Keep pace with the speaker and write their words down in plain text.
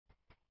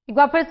एक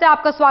बार फिर से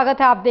आपका स्वागत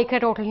है। आप देख रहे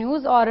हैं टोटल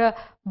न्यूज और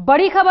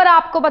बड़ी खबर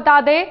आपको बता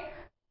दें,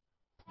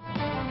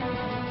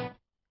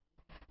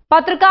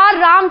 पत्रकार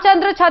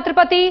रामचंद्र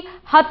छत्रपति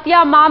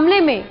हत्या मामले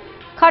में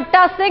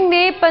खट्टा सिंह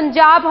ने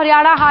पंजाब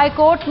हरियाणा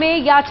हाईकोर्ट में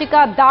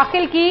याचिका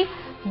दाखिल की।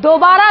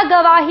 दोबारा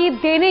गवाही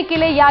देने के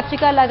लिए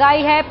याचिका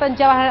लगाई है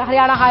पंजाब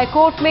हरियाणा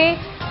हाईकोर्ट में।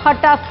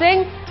 खट्टा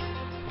सिंह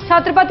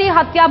छत्रपति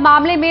हत्या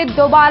मामले में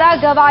दोबारा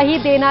गवाही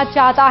देना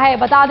चाहता है।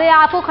 बता दें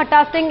आपको,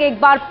 खट्टा सिंह एक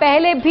बार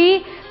पहले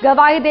भी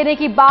गवाही देने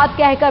की बात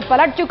कहकर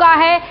पलट चुका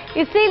है,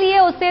 इसीलिए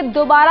उसे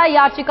दोबारा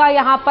याचिका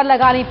यहां पर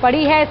लगानी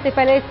पड़ी है। इससे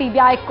पहले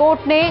सीबीआई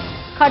कोर्ट ने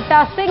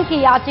खट्टा सिंह की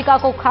याचिका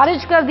को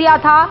खारिज कर दिया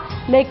था,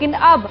 लेकिन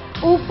अब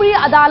ऊपरी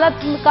अदालत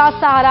का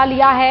सहारा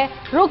लिया है,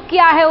 रुख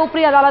किया है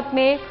ऊपरी अदालत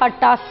में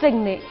खट्टा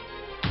सिंह ने।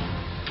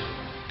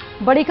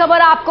 बड़ी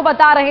खबर आपको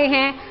बता रहे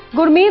हैं,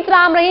 गुरमीत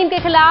राम रहीम के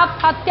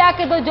खिलाफ हत्या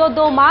के जो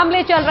दो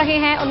मामले चल रहे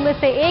हैं, उनमें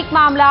से एक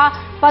मामला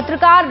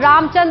पत्रकार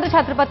रामचंद्र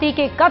छत्रपति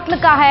के कत्ल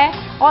का है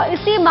और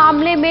इसी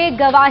मामले में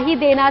गवाही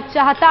देना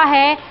चाहता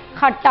है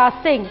खट्टा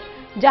सिंह।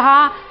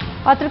 जहां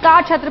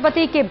पत्रकार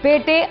छत्रपति के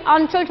बेटे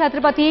अंशुल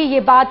छत्रपति ये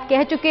बात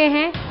कह चुके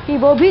हैं कि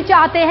वो भी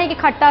चाहते हैं कि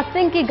खट्टा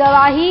सिंह की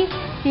गवाही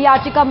की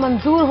याचिका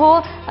मंजूर हो,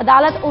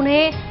 अदालत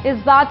उन्हें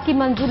इस बात की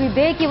मंजूरी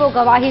दे कि वो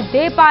गवाही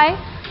दे पाए।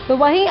 तो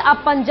वहीं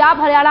अब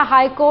पंजाब हरियाणा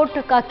हाईकोर्ट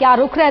का क्या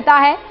रुख रहता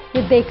है,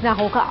 ये देखना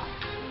होगा।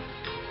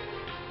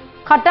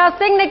 खट्टा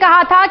सिंह ने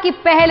कहा था कि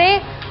पहले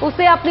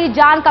उसे अपनी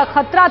जान का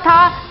खतरा था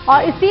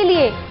और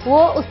इसीलिए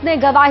उसने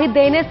गवाही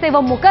देने से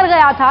वो मुकर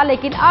गया था,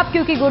 लेकिन अब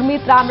क्योंकि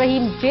गुरमीत राम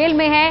रहीम जेल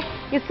में है,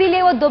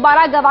 इसीलिए वो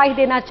दोबारा गवाही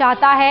देना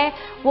चाहता है।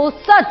 वो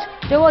सच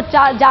जो वो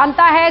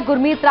जानता है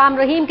गुरमीत राम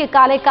रहीम के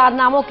काले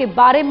कारनामों के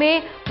बारे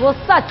में, वो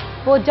सच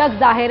वो जग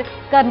जाहिर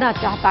करना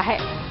चाहता है।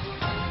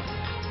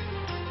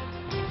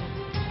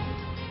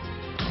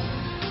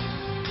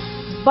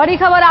 बड़ी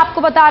खबर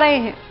आपको बता रहे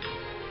हैं।